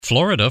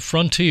Florida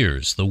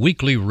Frontiers, the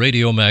weekly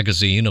radio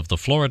magazine of the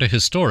Florida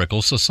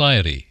Historical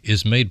Society,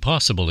 is made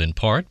possible in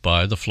part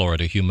by the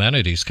Florida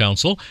Humanities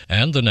Council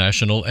and the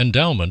National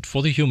Endowment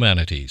for the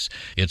Humanities.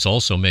 It's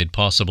also made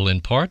possible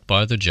in part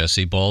by the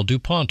Jesse Ball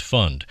DuPont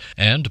Fund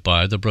and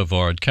by the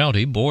Brevard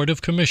County Board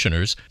of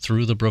Commissioners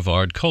through the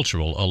Brevard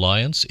Cultural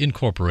Alliance,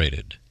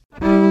 Incorporated.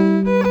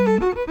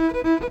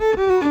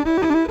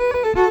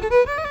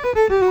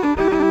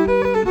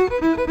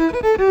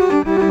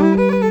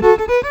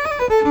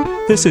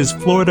 This is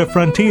Florida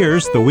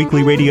Frontiers, the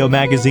weekly radio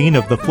magazine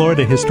of the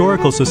Florida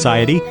Historical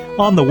Society,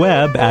 on the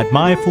web at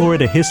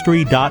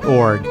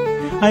myfloridahistory.org.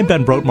 I'm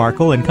Ben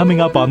Brotmarkle, and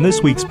coming up on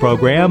this week's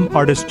program,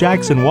 artist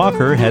Jackson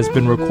Walker has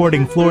been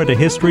recording Florida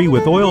history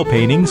with oil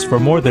paintings for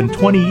more than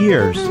 20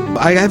 years.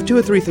 I have 2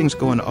 or 3 things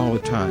going all the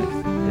time,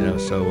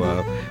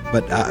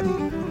 but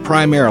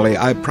primarily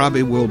I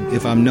probably will,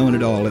 if I'm known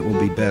at all, it will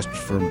be best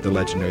for the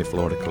Legendary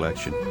Florida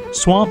Collection.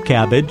 Swamp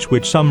cabbage,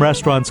 which some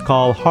restaurants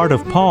call Heart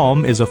of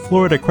Palm, is a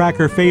Florida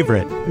cracker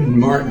favorite. In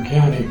Martin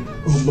County,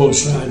 on both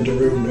sides of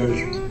the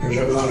road, there's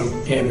a lot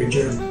of cabbage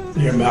there.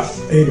 They're about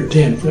 8 or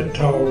 10 foot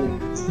tall.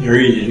 They're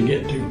easy to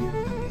get to.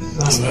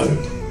 I love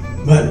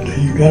it. But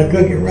you got to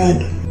cook it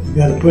right. You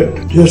got to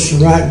put just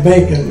the right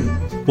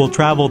bacon. We'll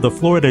travel the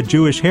Florida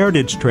Jewish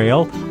Heritage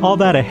Trail, all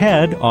that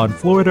ahead on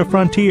Florida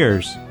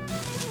Frontiers.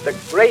 The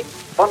great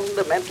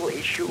fundamental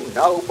issue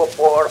now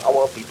before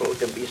our people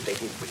can be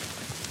stated briefly.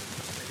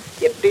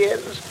 It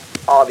is,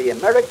 are the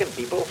American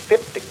people fit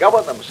to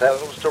govern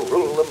themselves, to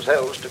rule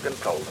themselves, to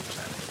control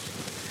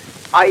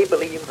themselves? I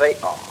believe they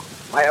are.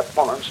 My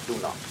opponents do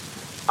not.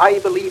 I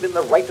believe in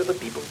the right of the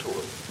people to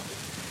rule.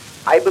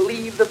 I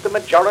believe that the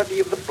majority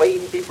of the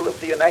plain people of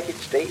the United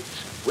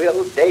States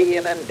will, day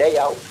in and day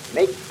out,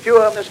 make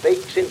fewer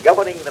mistakes in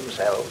governing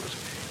themselves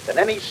than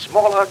any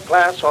smaller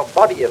class or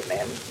body of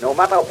men, no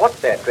matter what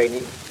their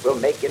training, will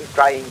make in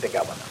trying to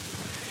govern them.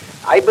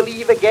 I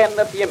believe again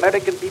that the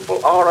American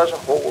people are as a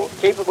whole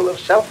capable of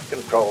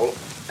self-control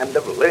and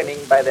of learning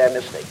by their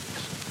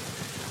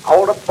mistakes.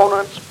 Our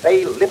opponents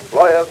pay lip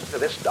loyalty to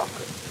this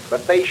doctrine,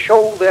 but they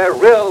show their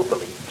real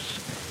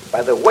beliefs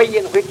by the way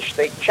in which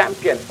they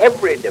champion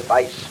every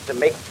device to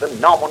make the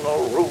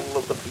nominal rule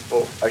of the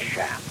people a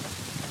sham.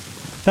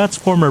 That's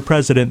former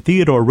President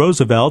Theodore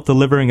Roosevelt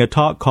delivering a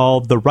talk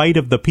called The Right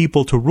of the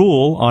People to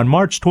Rule on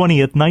March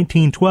 20th,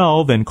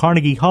 1912 in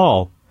Carnegie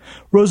Hall.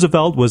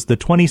 Roosevelt was the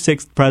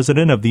 26th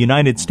President of the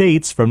United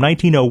States from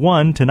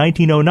 1901 to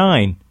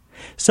 1909.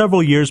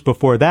 Several years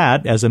before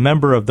that, as a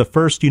member of the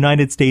 1st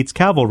United States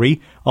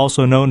Cavalry,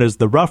 also known as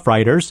the Rough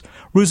Riders,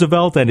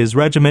 Roosevelt and his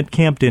regiment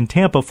camped in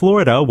Tampa,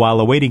 Florida, while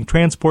awaiting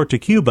transport to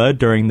Cuba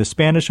during the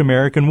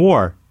Spanish-American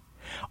War.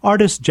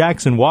 Artist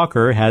Jackson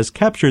Walker has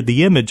captured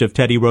the image of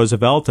Teddy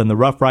Roosevelt and the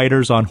Rough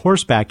Riders on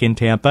horseback in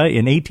Tampa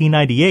in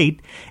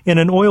 1898 in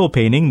an oil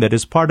painting that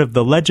is part of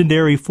the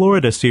legendary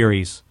Florida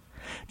series.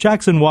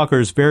 Jackson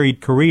Walker's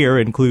varied career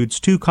includes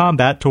 2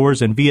 combat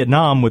tours in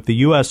Vietnam with the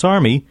U.S.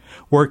 Army,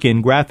 work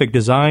in graphic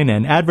design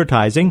and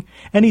advertising,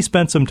 and he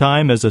spent some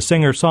time as a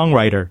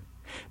singer-songwriter.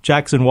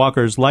 Jackson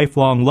Walker's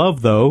lifelong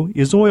love, though,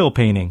 is oil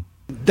painting.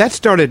 That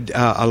started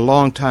a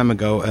long time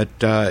ago.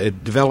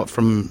 It developed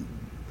from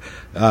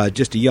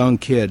just a young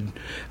kid.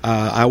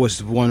 I was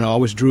the one who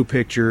always drew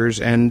pictures,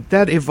 and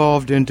that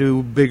evolved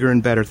into bigger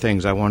and better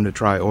things. I wanted to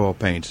try oil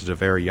paints as a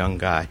very young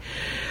guy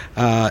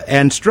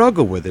and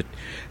struggle with it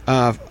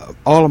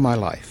all of my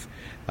life.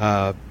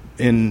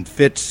 In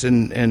fits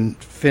and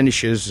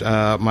finishes,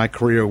 my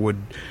career would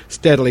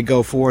steadily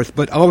go forth,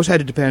 but always had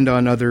to depend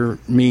on other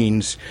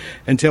means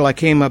until I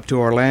came up to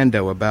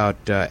Orlando about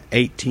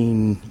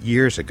 18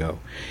 years ago.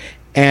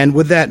 And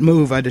with that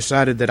move, I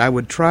decided that I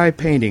would try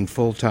painting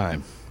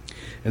full-time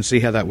and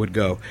see how that would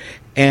go.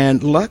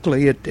 And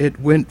luckily, it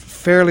went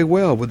fairly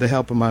well with the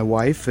help of my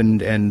wife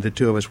and the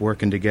 2 of us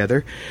working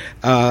together.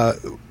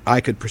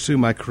 I could pursue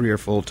my career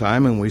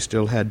full-time, and we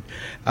still had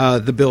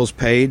the bills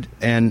paid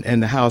and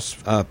the house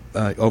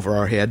over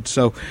our head.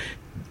 So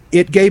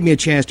it gave me a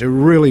chance to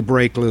really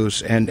break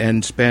loose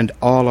and spend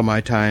all of my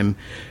time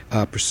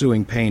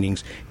pursuing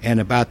paintings. And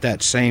about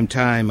that same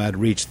time, I'd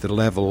reached the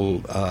level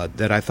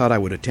that I thought I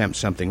would attempt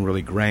something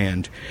really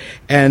grand.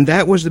 And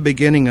that was the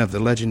beginning of the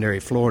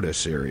Legendary Florida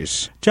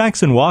series.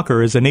 Jackson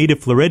Walker is a native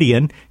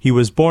Floridian. He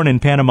was born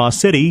in Panama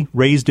City,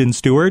 raised in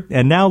Stuart,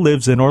 and now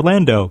lives in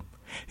Orlando.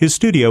 His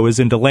studio is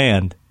in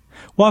DeLand.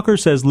 Walker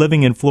says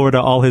living in Florida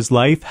all his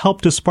life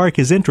helped to spark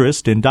his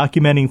interest in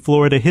documenting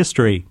Florida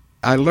history.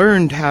 I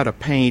learned how to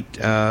paint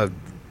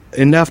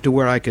enough to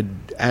where I could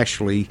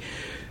actually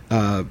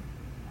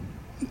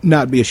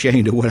not be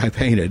ashamed of what I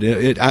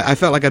painted. I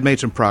felt like I'd made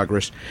some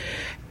progress.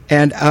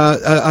 And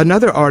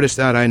another artist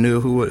that I knew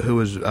who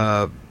was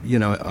a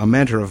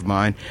mentor of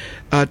mine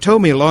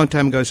told me a long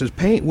time ago, says,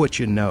 paint what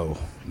you know.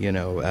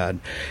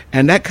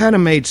 And that kind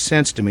of made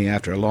sense to me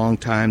after a long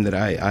time that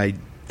I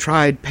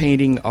tried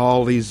painting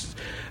all these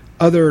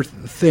other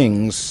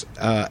things,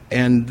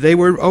 and they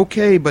were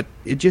okay, but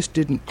it just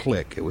didn't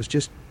click. It was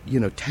just,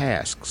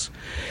 tasks.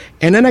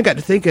 And then I got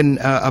to thinking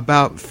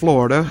about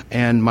Florida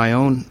and my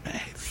own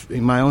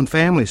my own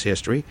family's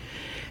history.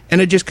 And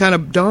it just kind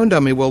of dawned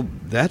on me, well,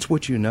 that's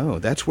what you know.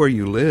 That's where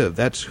you live.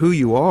 That's who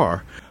you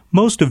are.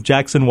 Most of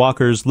Jackson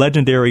Walker's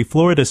legendary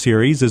Florida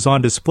series is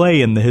on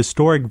display in the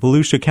historic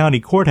Volusia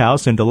County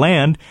Courthouse in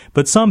DeLand,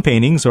 but some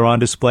paintings are on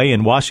display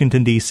in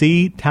Washington,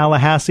 D.C.,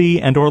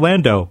 Tallahassee, and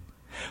Orlando.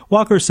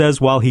 Walker says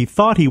while he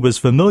thought he was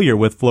familiar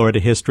with Florida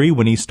history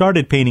when he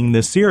started painting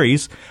this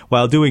series,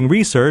 while doing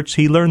research,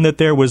 he learned that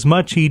there was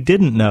much he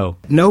didn't know.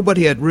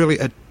 Nobody had really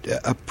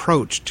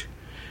approached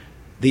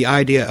the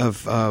idea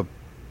of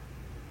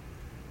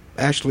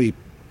actually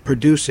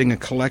producing a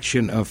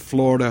collection of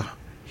Florida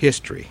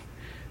history.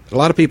 A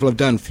lot of people have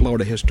done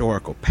Florida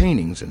historical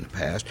paintings in the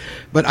past,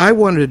 but I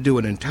wanted to do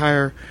an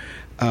entire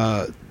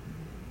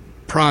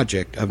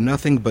project of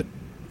nothing but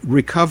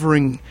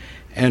recovering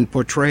and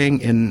portraying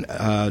in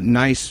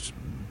nice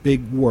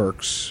big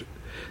works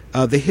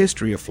the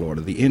history of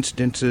Florida, the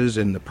instances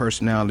and the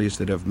personalities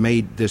that have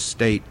made this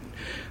state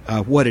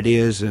what it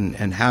is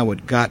and how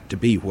it got to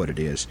be what it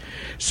is.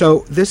 So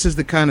this is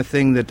the kind of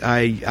thing that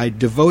I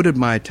devoted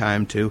my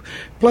time to,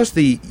 plus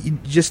the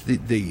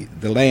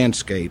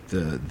landscape,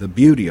 the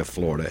beauty of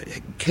Florida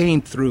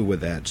came through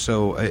with that.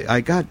 So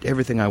I got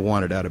everything I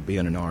wanted out of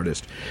being an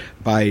artist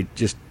by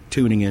just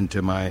tuning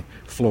into my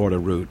Florida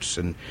roots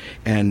and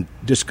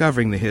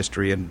discovering the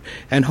history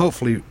and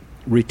hopefully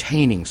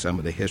retaining some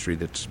of the history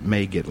that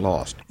may get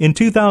lost. In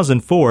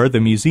 2004,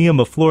 the Museum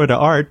of Florida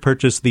Art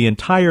purchased the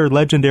entire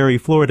legendary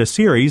Florida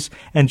series,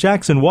 and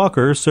Jackson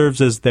Walker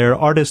serves as their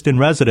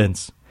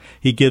artist-in-residence.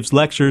 He gives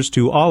lectures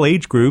to all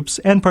age groups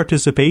and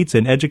participates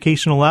in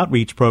educational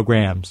outreach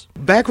programs.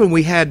 Back when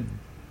we had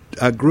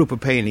a group of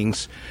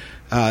paintings,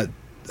 I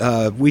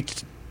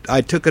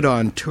took it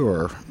on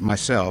tour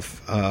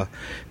myself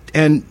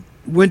and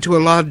went to a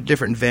lot of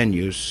different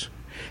venues,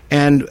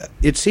 and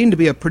it seemed to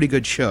be a pretty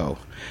good show.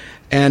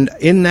 And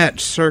in that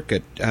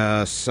circuit,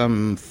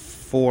 some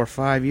 4 or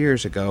 5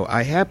 years ago,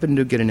 I happened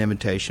to get an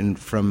invitation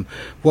from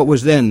what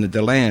was then the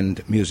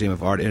DeLand Museum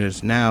of Art, and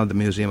is now the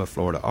Museum of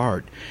Florida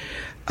Art,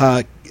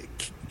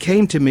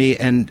 came to me,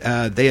 and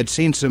they had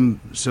seen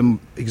some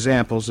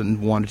examples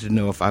and wanted to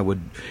know if I would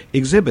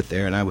exhibit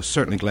there, and I was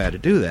certainly glad to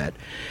do that.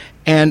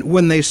 And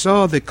when they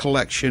saw the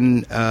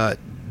collection,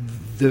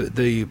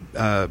 the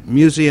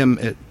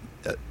museum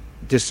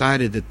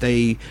decided that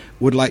they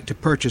would like to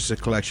purchase a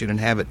collection and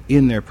have it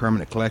in their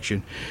permanent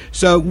collection.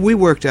 So we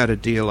worked out a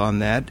deal on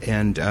that,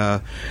 and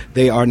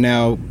they are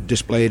now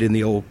displayed in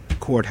the old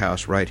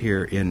courthouse right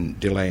here in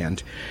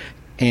DeLand.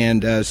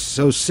 And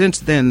so since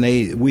then,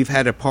 we've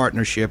had a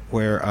partnership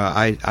where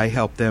I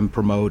help them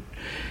promote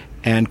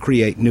and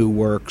create new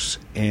works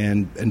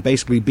and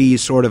basically be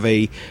sort of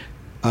a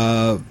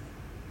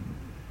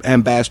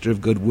ambassador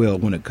of goodwill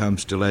when it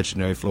comes to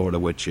legendary Florida,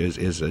 which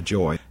is a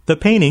joy. The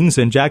paintings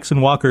in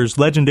Jackson Walker's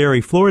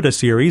legendary Florida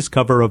series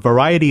cover a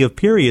variety of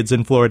periods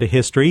in Florida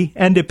history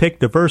and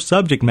depict diverse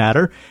subject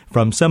matter,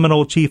 from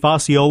Seminole Chief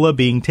Osceola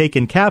being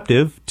taken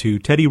captive, to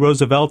Teddy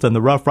Roosevelt and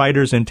the Rough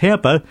Riders in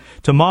Tampa,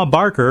 to Ma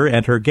Barker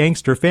and her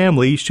gangster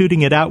family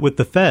shooting it out with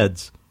the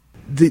feds.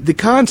 The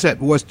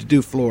concept was to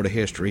do Florida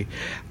history,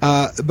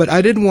 but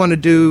I didn't want to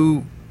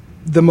do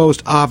the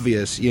most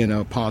obvious,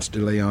 Ponce de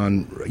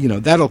Leon,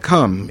 that'll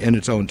come in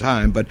its own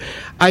time. But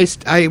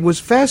I was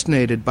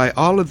fascinated by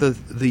all of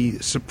the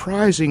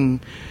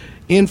surprising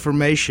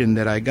information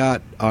that I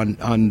got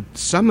on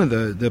some of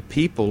the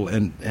people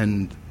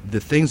and the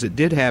things that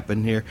did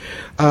happen here.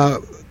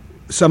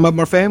 Some of them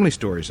are family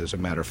stories, as a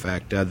matter of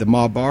fact. The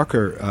Ma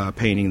Barker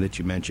painting that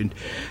you mentioned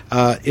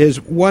is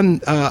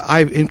one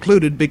I've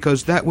included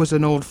because that was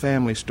an old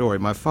family story.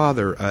 My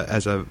father,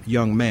 as a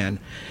young man,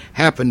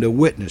 happened to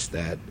witness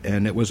that,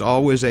 and it was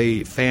always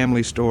a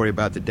family story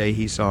about the day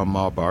he saw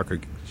Ma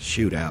Barker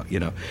shoot out,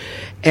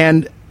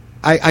 And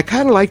I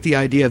kind of like the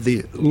idea of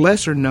the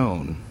lesser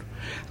known.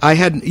 I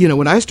had,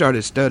 when I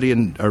started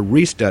studying or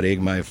restudying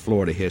my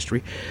Florida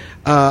history,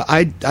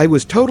 I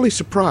was totally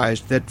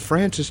surprised that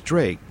Francis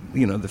Drake,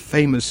 the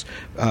famous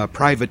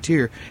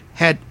privateer,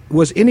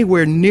 was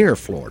anywhere near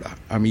Florida.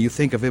 I mean, you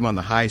think of him on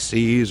the high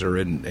seas or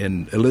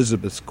in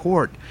Elizabeth's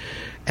court,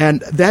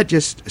 and that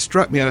just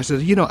struck me. And I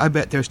said, I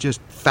bet there's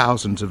just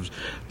thousands of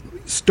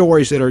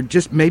stories that are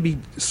just maybe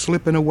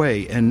slipping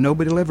away and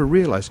nobody will ever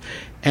realize.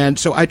 And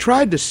so I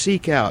tried to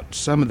seek out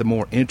some of the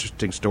more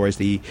interesting stories.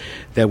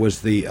 There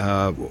was the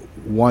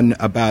one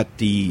about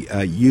the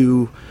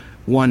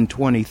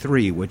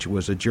U-123, which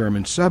was a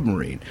German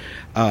submarine.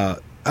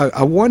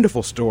 A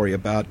wonderful story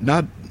about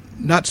not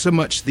so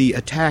much the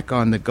attack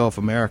on the Gulf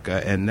of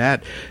America and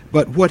that,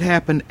 but what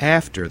happened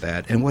after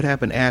that, and what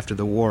happened after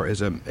the war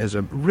is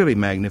a really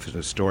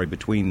magnificent story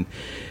between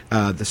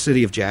the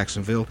city of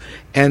Jacksonville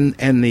and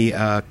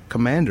the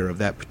commander of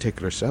that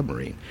particular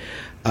submarine.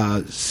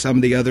 Some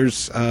of the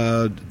others,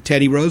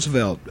 Teddy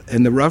Roosevelt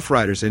and the Rough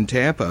Riders in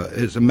Tampa,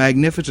 is a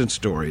magnificent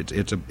story.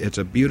 It's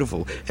a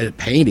beautiful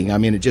painting. I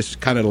mean, it just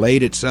kind of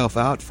laid itself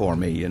out for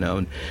me,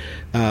 And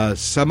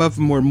some of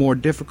them were more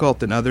difficult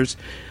than others.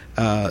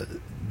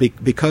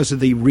 because of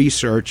the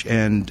research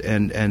and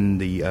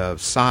the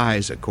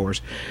size, of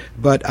course.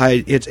 But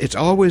it's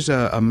always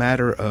a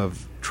matter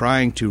of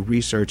trying to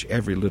research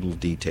every little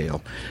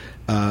detail.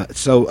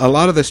 So a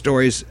lot of the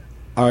stories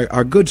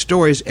are good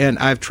stories, and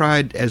I've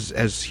tried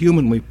as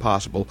humanly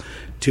possible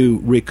to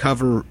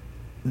recover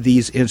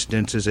these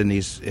instances in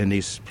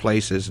these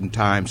places and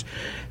times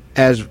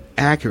as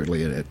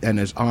accurately and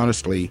as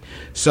honestly,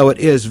 so it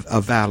is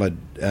a valid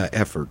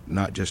effort,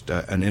 not just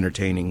an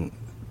entertaining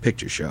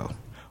picture show.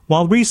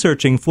 While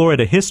researching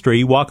Florida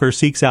history, Walker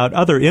seeks out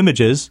other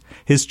images.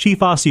 His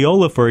Chief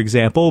Osceola, for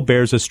example,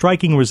 bears a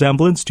striking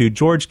resemblance to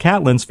George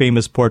Catlin's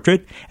famous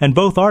portrait, and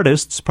both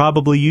artists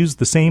probably used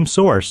the same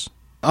source.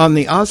 On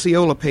the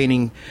Osceola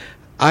painting,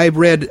 I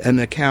read an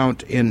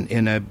account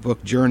in a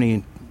book,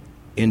 Journey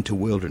into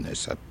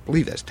Wilderness, I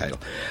believe that's the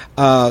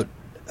title.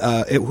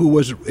 It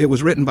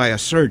was written by a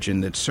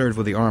surgeon that served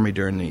with the Army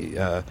during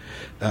the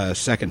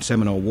Second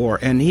Seminole War,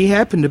 and he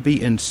happened to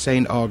be in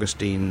St.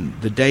 Augustine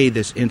the day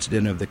this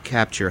incident of the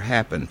capture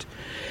happened,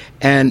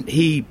 and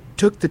he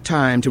took the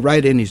time to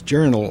write in his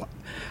journal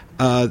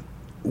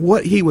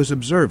what he was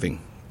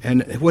observing.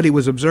 And what he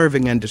was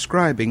observing and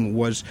describing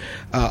was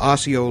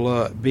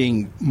Osceola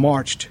being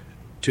marched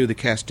to the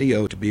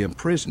Castillo to be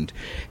imprisoned,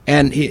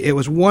 and it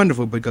was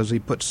wonderful because he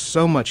put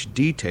so much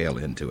detail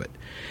into it.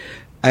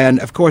 And,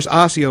 of course,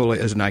 Osceola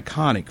is an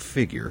iconic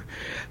figure.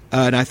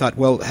 And I thought,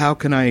 well, how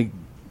can I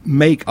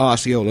make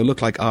Osceola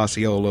look like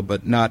Osceola,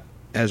 but not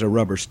as a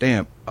rubber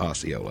stamp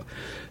Osceola?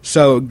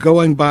 So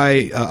going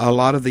by a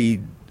lot of the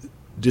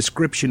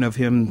description of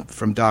him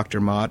from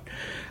Dr. Mott,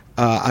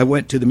 I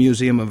went to the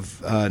Museum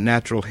of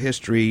Natural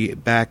History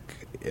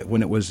back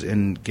when it was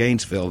in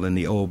Gainesville in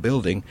the old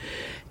building,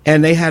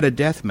 and they had a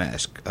death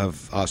mask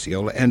of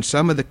Osceola, and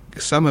some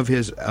of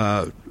his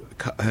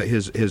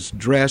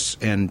dress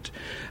and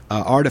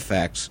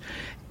artifacts,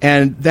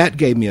 and that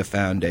gave me a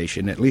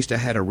foundation. At least I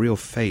had a real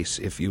face,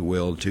 if you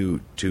will,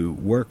 to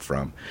work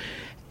from.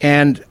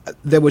 And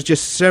there was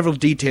just several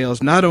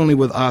details, not only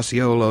with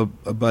Osceola,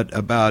 but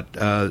about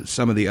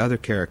some of the other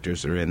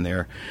characters that are in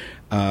there,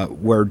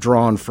 were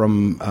drawn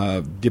from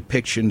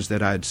depictions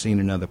that I'd seen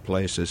in other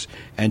places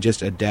and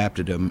just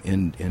adapted them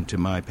into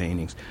my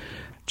paintings.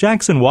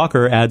 Jackson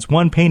Walker adds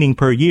one painting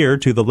per year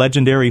to the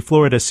legendary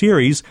Florida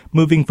series,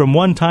 moving from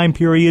one time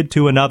period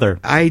to another.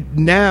 I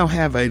now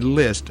have a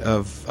list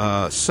of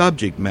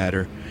subject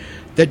matter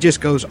that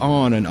just goes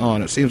on and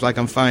on. It seems like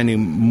I'm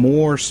finding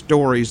more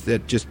stories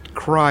that just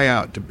cry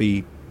out to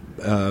be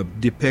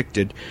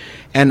depicted.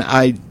 And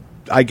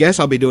I guess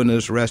I'll be doing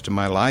this the rest of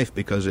my life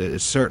because it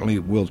certainly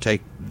will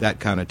take that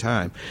kind of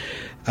time.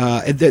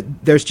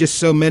 There's just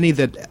so many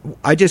that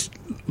I just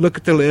look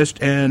at the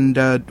list, and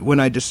when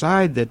I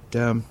decide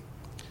that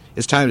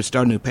it's time to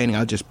start a new painting,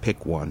 I'll just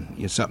pick one.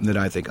 Something that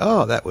I think,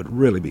 oh, that would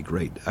really be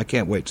great. I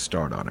can't wait to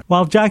start on it.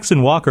 While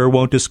Jackson Walker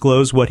won't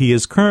disclose what he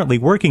is currently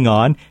working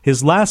on,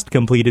 his last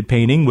completed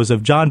painting was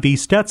of John B.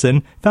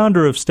 Stetson,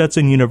 founder of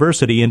Stetson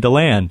University in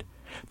DeLand.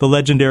 The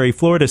legendary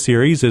Florida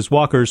series is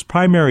Walker's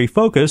primary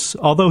focus,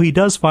 although he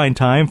does find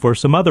time for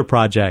some other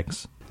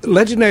projects.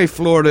 Legendary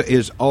Florida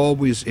is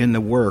always in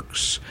the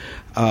works.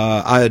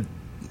 I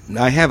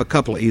have a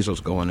couple of easels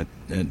going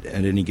at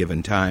any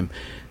given time.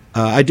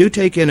 I do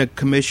take in a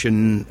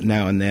commission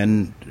now and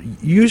then,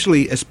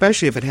 usually,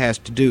 especially if it has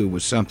to do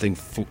with something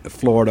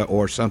Florida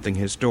or something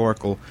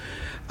historical,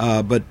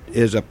 but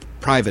is a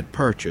private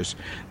purchase.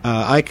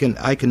 I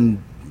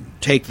can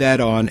take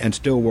that on and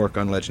still work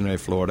on Legendary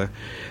Florida.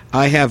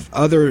 I have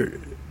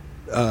other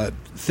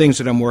things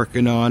that I'm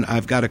working on.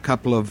 I've got a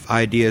couple of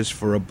ideas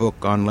for a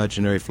book on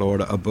Legendary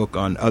Florida, a book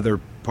on other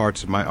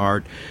parts of my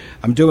art.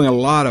 I'm doing a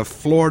lot of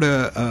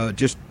Florida,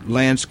 just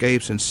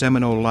landscapes and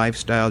Seminole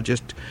lifestyle,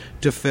 just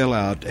to fill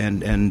out,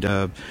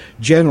 and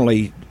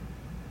generally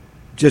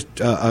just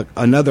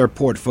another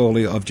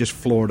portfolio of just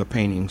Florida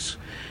paintings.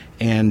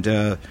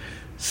 And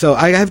so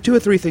I have 2 or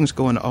 3 things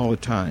going all the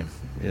time,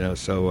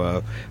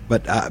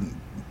 but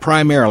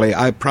primarily,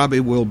 I probably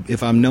will,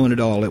 if I'm known at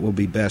all, it will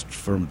be best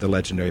for the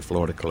Legendary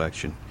Florida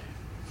collection.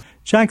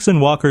 Jackson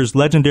Walker's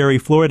legendary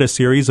Florida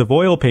series of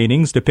oil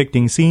paintings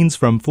depicting scenes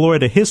from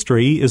Florida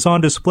history is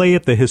on display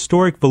at the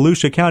historic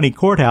Volusia County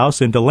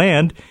Courthouse in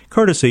DeLand,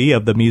 courtesy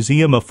of the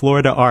Museum of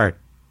Florida Art.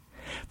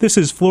 This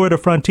is Florida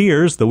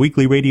Frontiers, the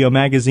weekly radio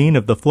magazine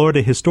of the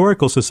Florida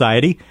Historical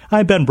Society.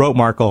 I'm Ben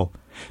Brotemarkle.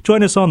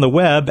 Join us on the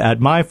web at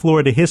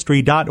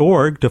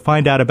myfloridahistory.org to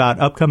find out about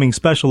upcoming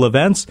special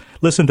events,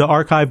 listen to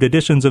archived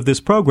editions of this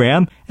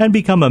program, and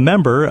become a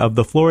member of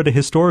the Florida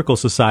Historical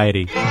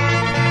Society.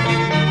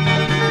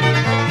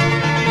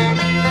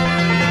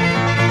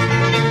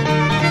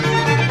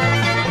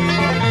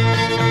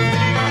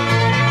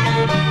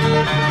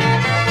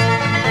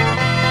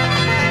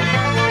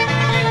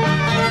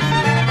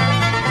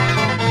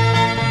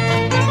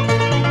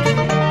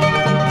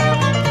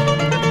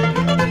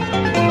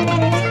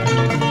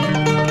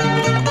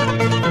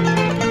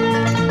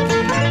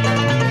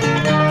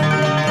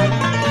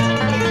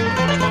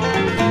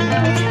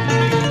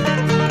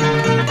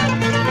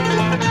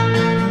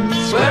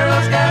 Swear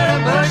I've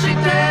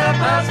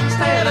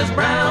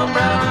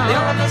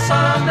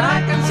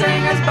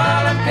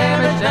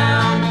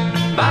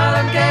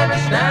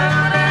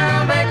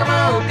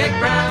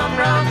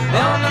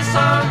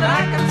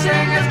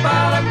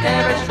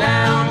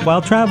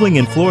While traveling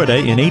in Florida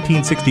in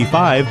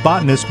 1865,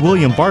 botanist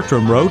William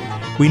Bartram wrote,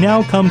 "We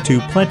now come to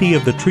plenty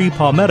of the tree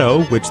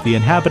palmetto, which the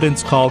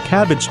inhabitants call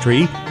cabbage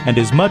tree, and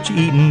is much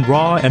eaten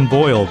raw and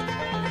boiled."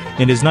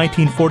 In his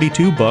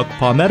 1942 book,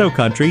 Palmetto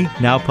Country,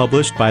 now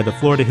published by the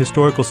Florida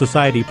Historical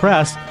Society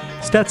Press,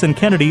 Stetson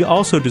Kennedy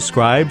also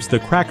describes the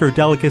cracker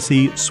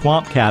delicacy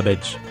swamp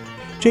cabbage.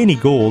 Janie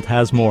Gould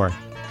has more.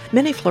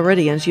 Many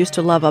Floridians used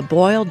to love a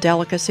boiled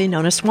delicacy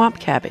known as swamp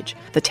cabbage,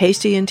 the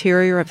tasty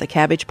interior of the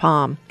cabbage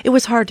palm. It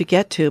was hard to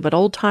get to, but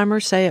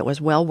old-timers say it was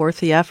well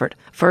worth the effort.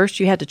 First,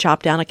 you had to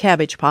chop down a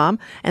cabbage palm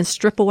and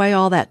strip away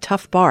all that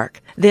tough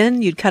bark.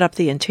 Then you'd cut up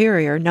the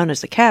interior, known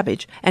as the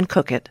cabbage, and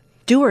cook it.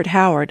 Dewart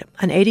Howard,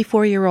 an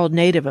 84-year-old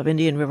native of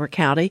Indian River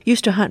County,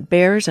 used to hunt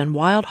bears and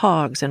wild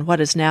hogs in what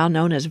is now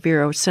known as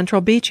Vero's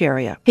Central Beach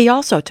area. He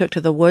also took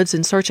to the woods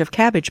in search of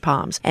cabbage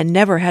palms and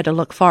never had to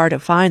look far to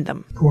find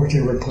them. Of course,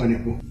 they were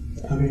plentiful.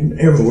 I mean,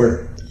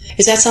 everywhere.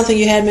 Is that something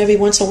you had maybe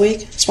once a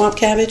week, swamp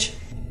cabbage?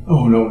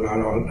 Oh, no, not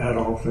all, that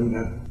often.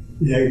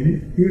 Yeah,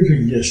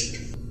 usually just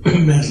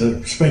as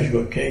a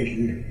special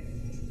occasion.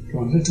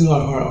 Because it's a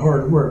lot of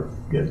hard work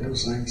getting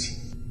those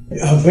things.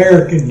 A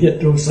bear can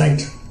get those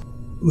things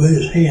with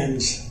his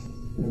hands.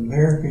 A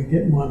bear can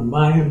get one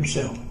by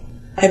himself.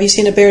 Have you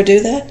seen a bear do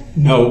that?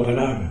 No, but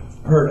I've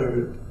heard of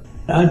it.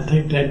 I'd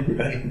take that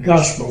as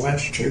gospel,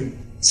 that's true.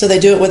 So they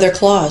do it with their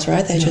claws,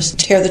 right? They just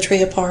tear the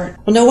tree apart.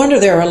 Well, no wonder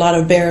there are a lot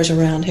of bears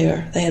around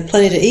here. They had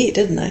plenty to eat,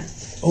 didn't they?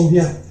 Oh,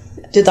 yeah.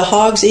 Did the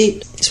hogs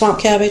eat swamp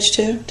cabbage,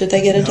 too? Did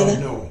they get into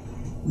that? No.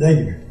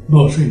 They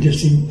mostly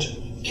just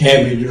eat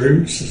cabbage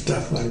roots and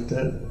stuff like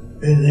that.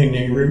 Anything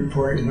they root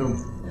for, you know.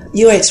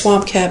 You ate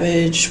swamp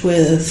cabbage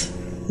with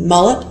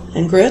mullet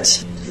and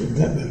grits?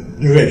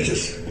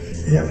 Delicious.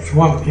 Yeah,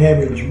 swamp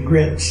cabbage and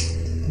grits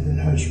and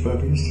hush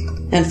puppies.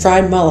 And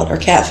fried mullet or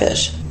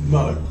catfish?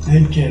 Mullet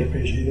and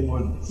catfish, either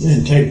one.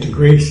 Then take the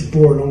grease and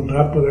pour it on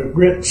top of the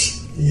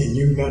grits, and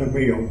you got a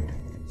meal.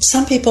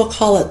 Some people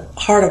call it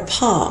heart of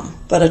palm,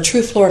 but a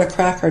true Florida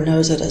cracker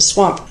knows it as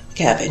swamp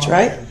cabbage,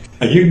 right?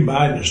 You can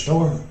buy it in the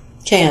store.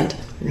 Canned?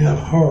 Yeah,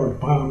 heart of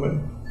palm, but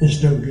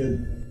it's no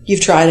good.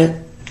 You've tried it?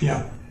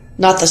 Yeah.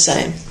 Not the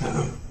same?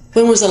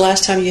 When was the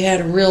last time you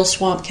had a real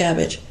swamp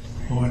cabbage?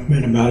 Oh, it's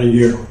been about a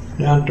year.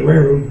 Down at the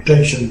railroad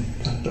station,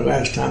 that's the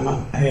last time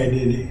I had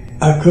any.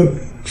 I cooked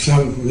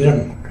some for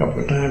them a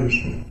couple of times.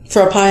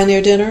 For a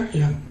Pioneer dinner?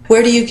 Yeah.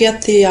 Where do you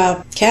get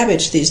the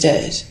cabbage these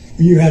days?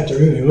 You have to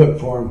really look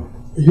for them.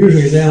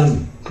 Usually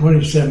down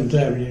 27th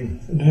Avenue,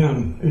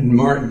 down in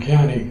Martin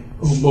County,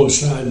 on both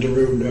sides of the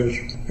road,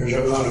 there's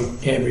a lot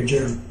of cabbage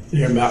there.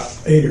 They're about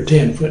 8 or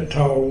 10 foot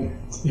tall.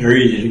 They're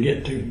easy to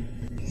get to.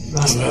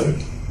 I love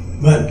it.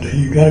 But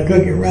you got to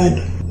cook it right.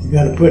 You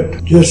got to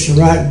put just the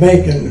right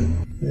bacon.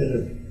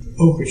 At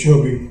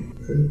Okeechobee,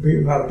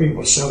 a lot of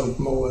people sell them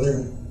from over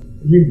there.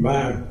 You can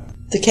buy it.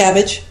 The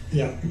cabbage?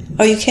 Yeah.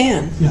 Oh, you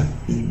can? Yeah.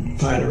 You can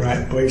find the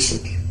right place.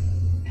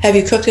 Have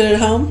you cooked it at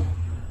home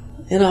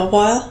in a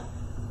while?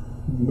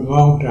 A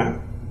long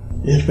time.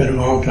 It's been a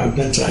long time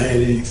since I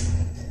had any.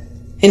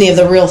 Any of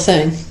the real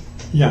thing?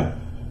 Yeah.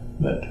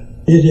 But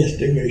it is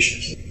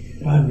delicious.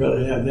 I'd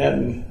rather have that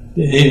than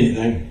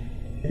anything.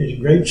 It's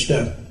great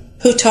stuff.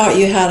 Who taught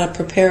you how to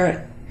prepare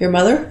it? Your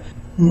mother?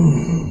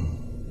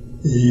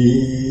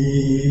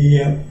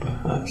 Yep,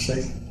 I'd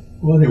say.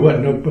 Well, there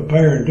wasn't no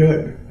preparing to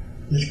it.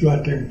 Just go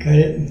out there and cut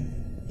it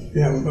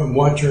and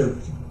watch her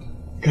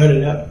cut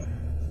it up.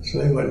 So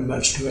there wasn't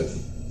much to it.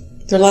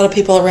 There are a lot of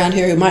people around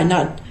here who might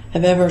not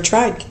have ever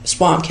tried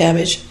swamp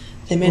cabbage.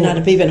 They may not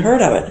have even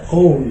heard of it.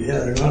 Oh, yeah,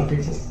 there are a lot of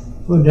people.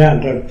 Went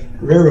down to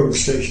the railroad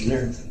station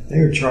there. They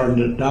were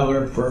charging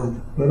 $1 for a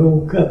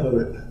little cup of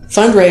it.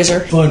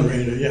 Fundraiser.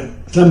 Fundraiser, yeah.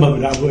 Some of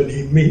it I wouldn't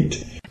even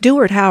eat.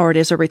 Dewart Howard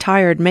is a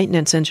retired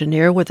maintenance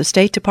engineer with the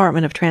State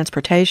Department of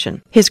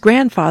Transportation. His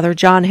grandfather,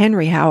 John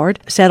Henry Howard,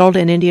 settled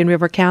in Indian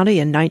River County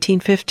in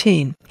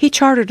 1915. He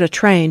chartered a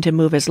train to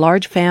move his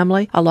large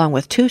family, along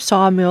with 2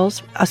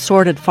 sawmills,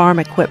 assorted farm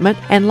equipment,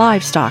 and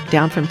livestock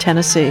down from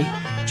Tennessee.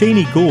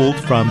 Janie Gould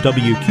from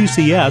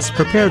WQCS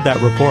prepared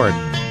that report.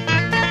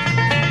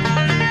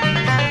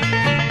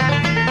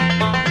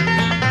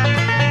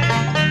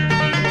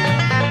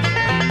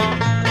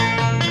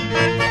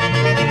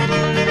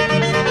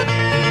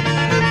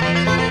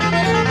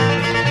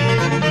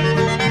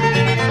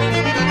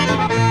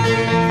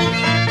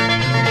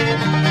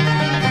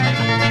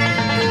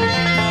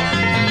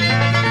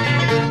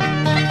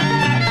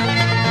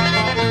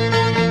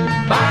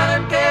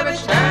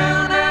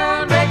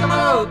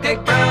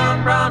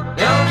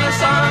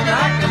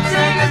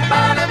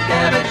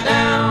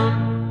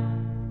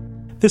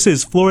 This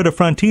is Florida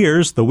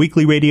Frontiers, the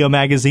weekly radio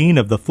magazine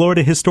of the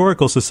Florida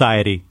Historical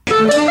Society.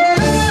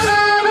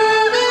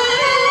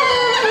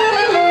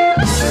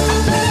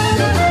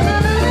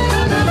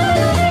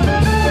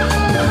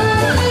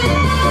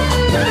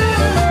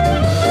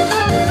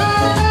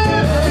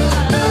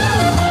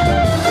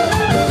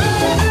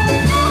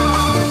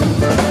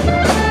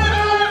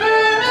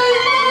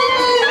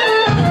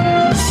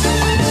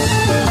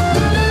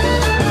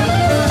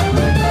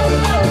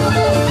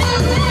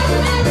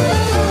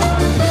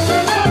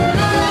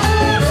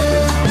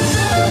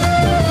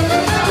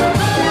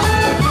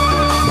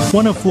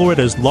 One of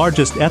Florida's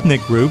largest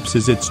ethnic groups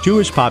is its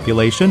Jewish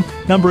population,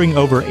 numbering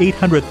over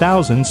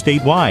 800,000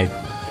 statewide.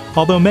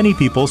 Although many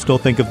people still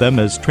think of them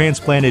as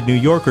transplanted New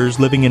Yorkers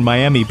living in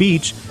Miami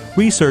Beach,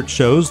 research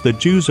shows the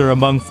Jews are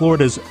among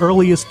Florida's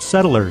earliest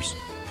settlers.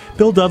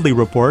 Bill Dudley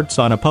reports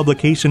on a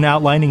publication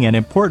outlining an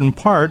important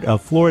part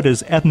of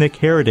Florida's ethnic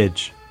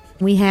heritage.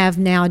 We have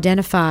now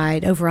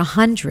identified over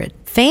 100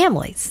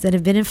 families that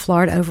have been in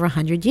Florida over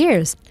 100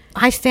 years.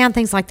 I found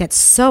things like that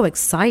so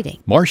exciting.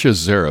 Marcia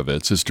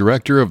Zarevitz is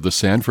director of the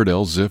Sanford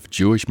L. Ziff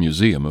Jewish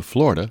Museum of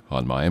Florida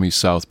on Miami's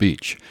South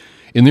Beach.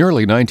 In the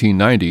early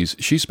 1990s,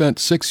 she spent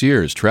 6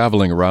 years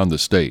traveling around the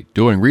state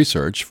doing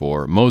research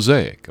for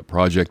Mosaic, a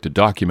project to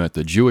document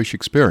the Jewish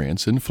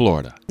experience in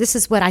Florida. This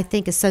is what I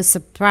think is so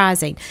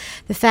surprising.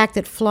 The fact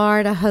that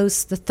Florida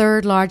hosts the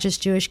third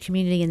largest Jewish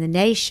community in the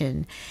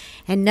nation,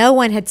 and no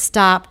one had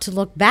stopped to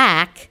look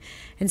back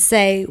and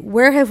say,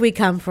 where have we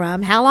come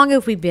from? How long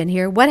have we been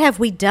here? What have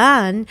we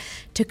done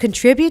to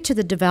contribute to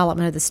the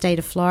development of the state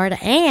of Florida?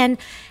 And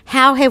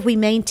how have we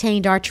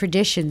maintained our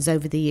traditions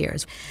over the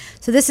years?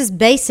 So this is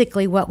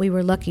basically what we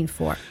were looking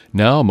for.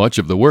 Now, much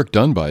of the work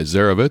done by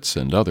Zarevitz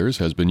and others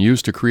has been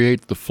used to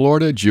create the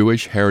Florida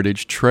Jewish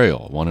Heritage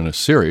Trail, one in a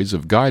series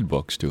of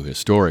guidebooks to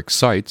historic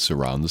sites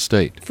around the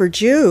state. For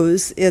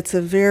Jews, it's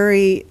a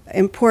very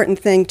important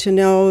thing to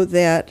know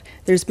that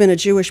there's been a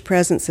Jewish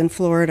presence in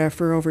Florida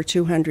for over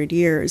 200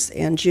 years,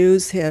 and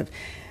Jews have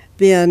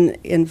been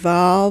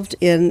involved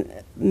in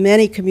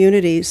many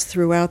communities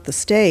throughout the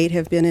state,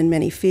 have been in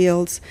many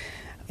fields,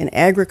 in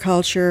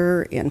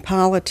agriculture, in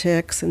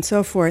politics, and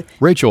so forth.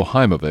 Rachel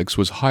Heimovix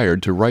was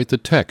hired to write the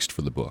text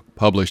for the book,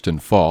 published in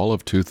fall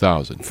of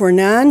 2000. For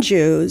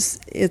non-Jews,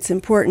 it's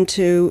important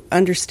to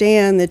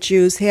understand that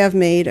Jews have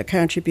made a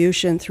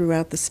contribution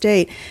throughout the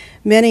state.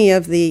 Many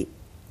of the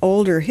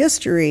older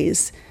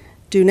histories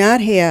do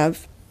not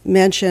have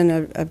mention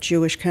of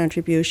Jewish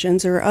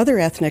contributions or other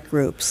ethnic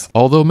groups.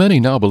 Although many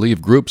now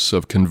believe groups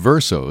of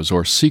conversos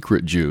or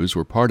secret Jews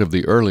were part of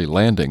the early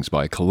landings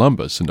by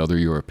Columbus and other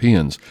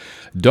Europeans,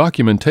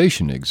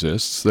 documentation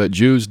exists that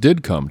Jews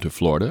did come to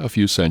Florida a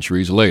few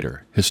centuries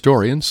later.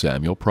 Historian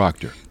Samuel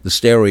Proctor. The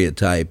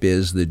stereotype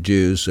is that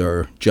Jews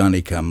are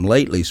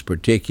Johnny-come-latelys,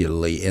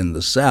 particularly in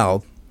the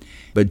South,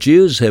 but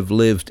Jews have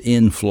lived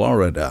in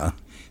Florida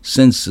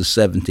since the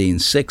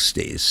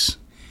 1760s.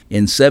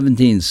 In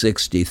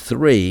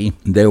 1763,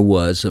 there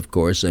was, of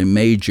course, a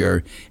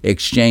major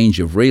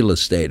exchange of real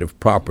estate, of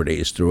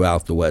properties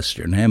throughout the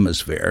Western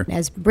Hemisphere.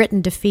 As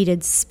Britain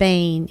defeated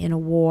Spain in a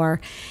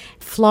war,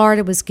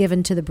 Florida was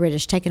given to the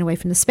British, taken away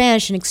from the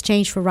Spanish in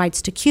exchange for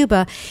rights to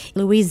Cuba.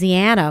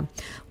 Louisiana,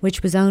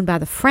 which was owned by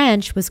the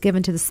French, was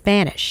given to the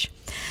Spanish.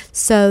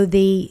 So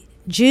the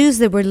Jews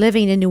that were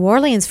living in New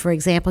Orleans, for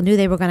example, knew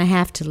they were going to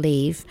have to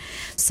leave.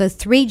 So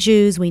 3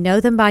 Jews, we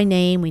know them by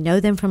name, we know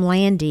them from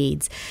land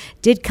deeds,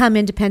 did come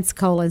into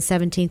Pensacola in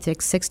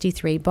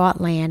 1763, bought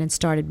land, and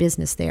started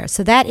business there.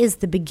 So that is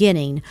the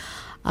beginning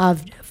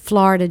of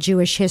Florida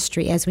Jewish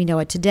history as we know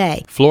it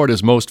today.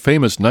 Florida's most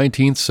famous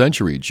 19th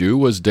century Jew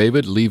was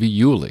David Levy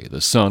Yulee,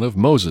 the son of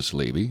Moses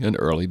Levy, an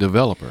early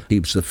developer. He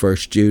was the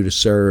first Jew to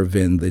serve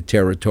in the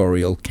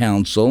Territorial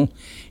Council.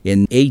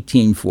 In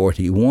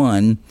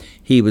 1841,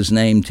 he was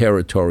named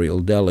territorial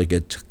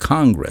delegate to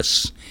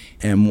Congress.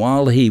 And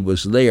while he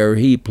was there,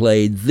 he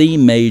played the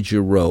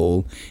major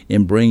role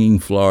in bringing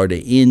Florida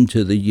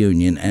into the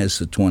Union as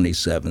the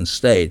 27th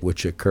state,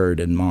 which occurred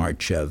in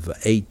March of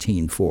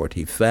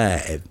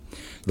 1845.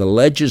 The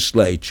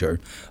legislature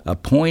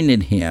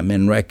appointed him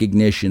in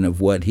recognition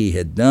of what he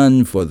had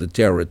done for the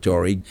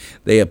territory.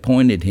 They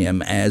appointed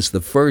him as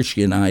the first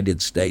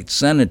United States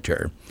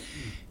senator.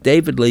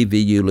 David Levy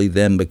Yulee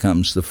then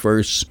becomes the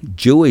first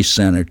Jewish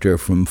senator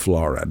from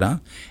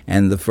Florida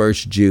and the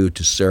first Jew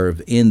to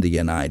serve in the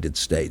United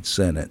States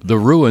Senate. The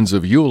ruins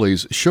of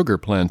Yulee's sugar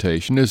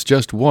plantation is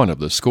just one of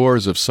the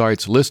scores of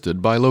sites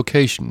listed by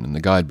location in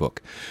the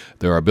guidebook.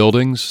 There are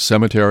buildings,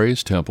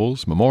 cemeteries,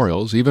 temples,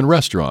 memorials, even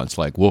restaurants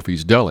like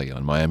Wolfie's Deli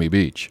on Miami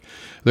Beach.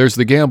 There's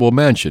the Gamble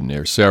Mansion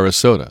near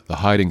Sarasota, the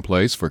hiding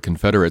place for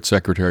Confederate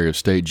Secretary of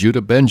State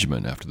Judah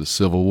Benjamin after the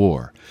Civil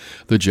War.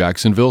 The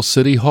Jacksonville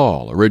City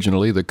Hall,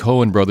 originally the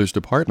Cohen Brothers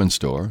department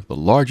store, the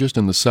largest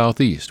in the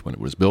Southeast when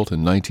it was built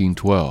in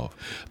 1912.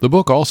 The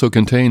book also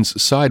contains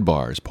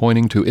sidebars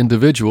pointing to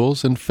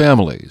individuals and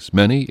families,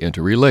 many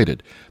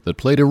interrelated, that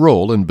played a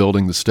role in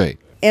building the state.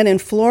 And in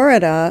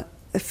Florida,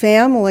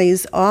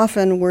 families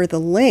often were the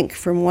link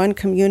from one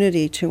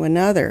community to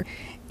another.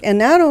 And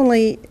not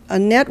only a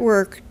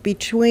network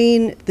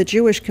between the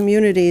Jewish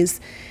communities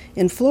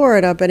in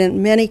Florida, but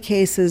in many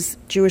cases,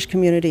 Jewish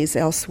communities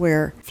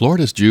elsewhere.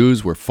 Florida's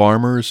Jews were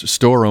farmers,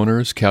 store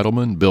owners,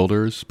 cattlemen,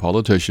 builders,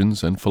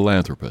 politicians, and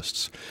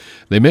philanthropists.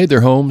 They made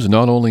their homes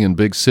not only in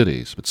big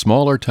cities, but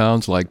smaller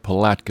towns like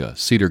Palatka,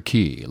 Cedar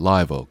Key,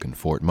 Live Oak, and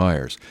Fort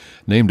Myers,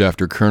 named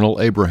after Colonel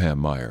Abraham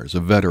Myers,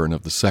 a veteran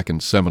of the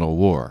Second Seminole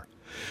War.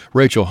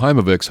 Rachel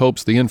Heimovix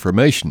hopes the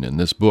information in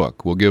this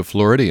book will give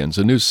Floridians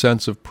a new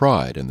sense of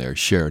pride in their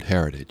shared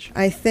heritage.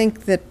 I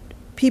think that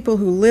people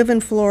who live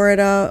in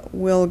Florida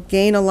will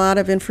gain a lot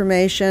of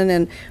information,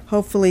 and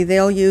hopefully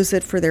they'll use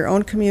it for their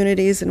own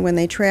communities, and when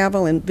they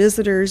travel, and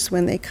visitors,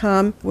 when they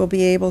come, will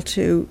be able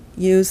to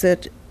use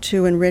it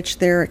to enrich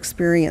their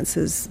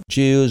experiences.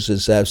 Jews,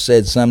 as I've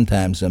said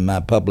sometimes in my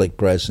public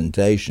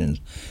presentations,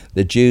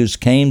 the Jews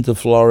came to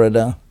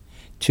Florida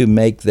to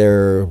make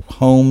their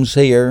homes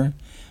here.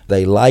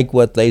 They liked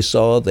what they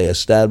saw. They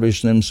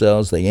established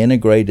themselves. They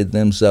integrated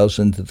themselves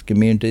into the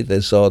community.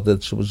 They saw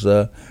this was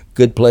a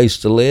good place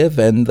to live,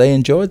 and they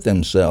enjoyed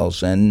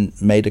themselves and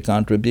made a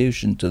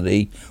contribution to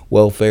the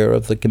welfare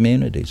of the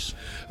communities.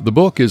 The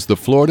book is The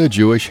Florida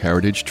Jewish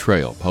Heritage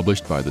Trail,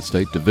 published by the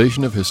State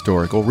Division of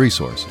Historical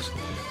Resources.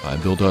 I'm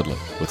Bill Dudley.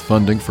 With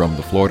funding from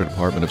the Florida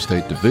Department of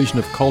State Division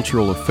of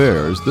Cultural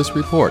Affairs, this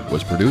report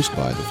was produced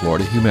by the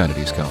Florida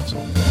Humanities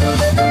Council.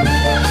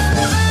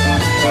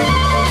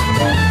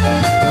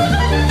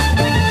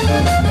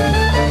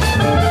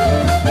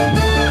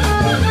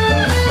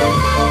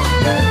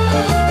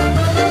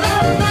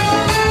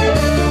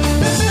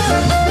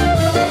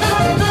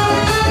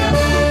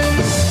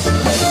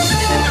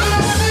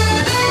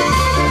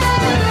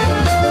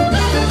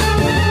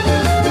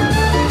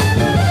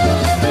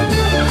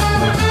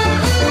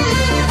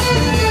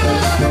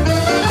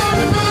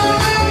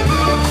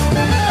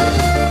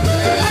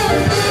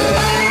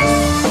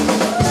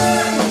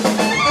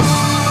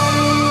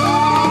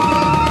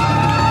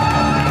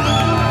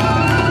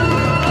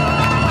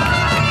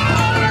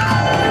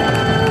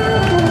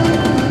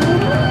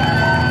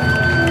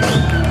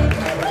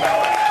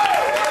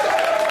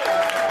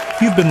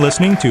 You've been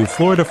listening to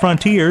Florida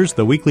Frontiers,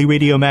 the weekly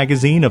radio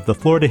magazine of the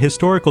Florida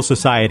Historical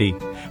Society.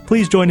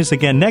 Please join us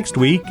again next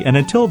week, and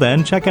until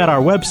then, check out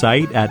our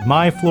website at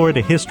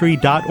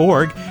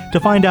myfloridahistory.org to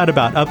find out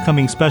about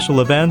upcoming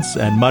special events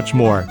and much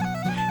more.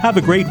 Have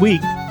a great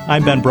week.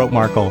 I'm Ben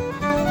Brotemarkle.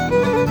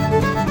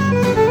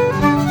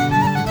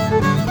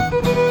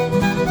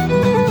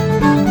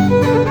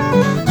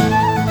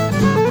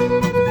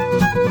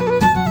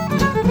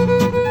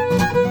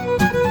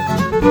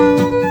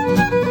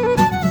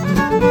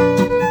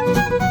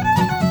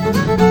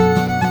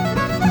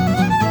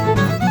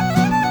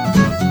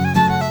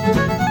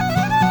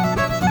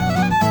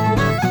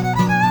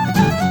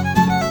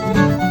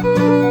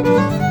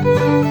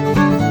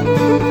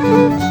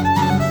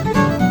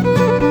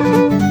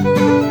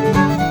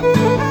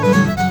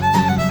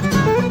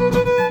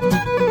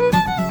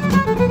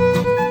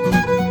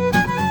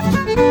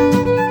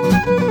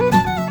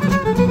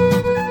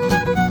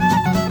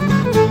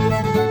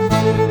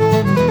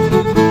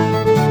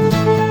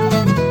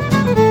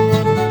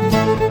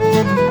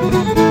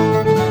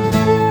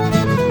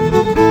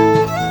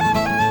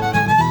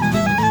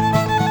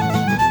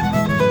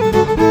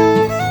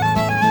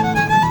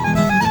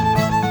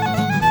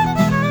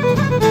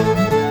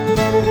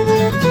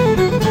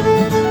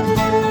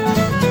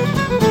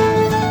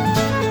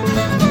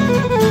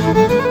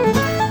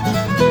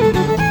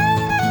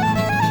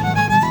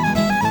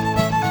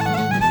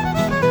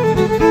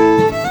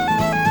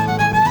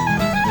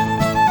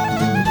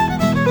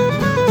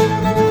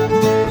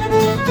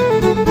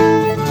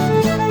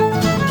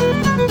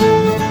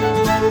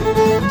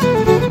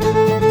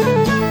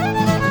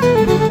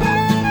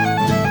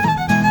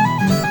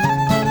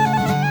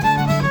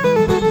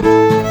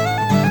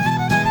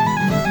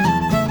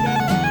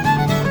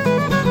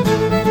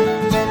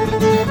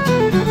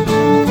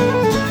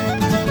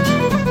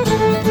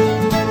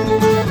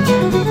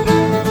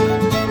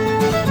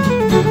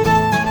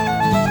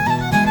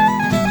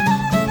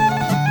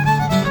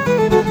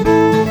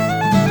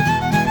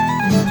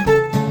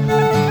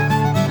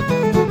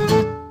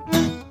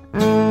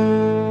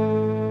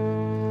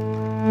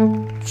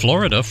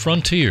 Florida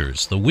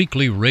Frontiers, the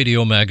weekly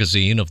radio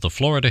magazine of the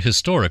Florida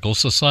Historical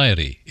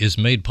Society, is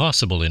made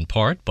possible in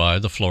part by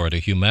the Florida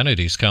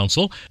Humanities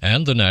Council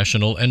and the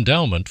National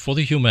Endowment for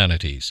the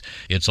Humanities.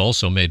 It's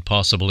also made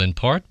possible in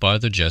part by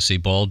the Jesse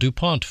Ball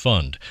DuPont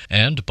Fund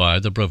and by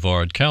the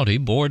Brevard County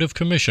Board of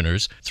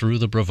Commissioners through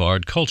the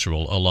Brevard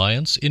Cultural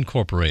Alliance,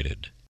 Incorporated.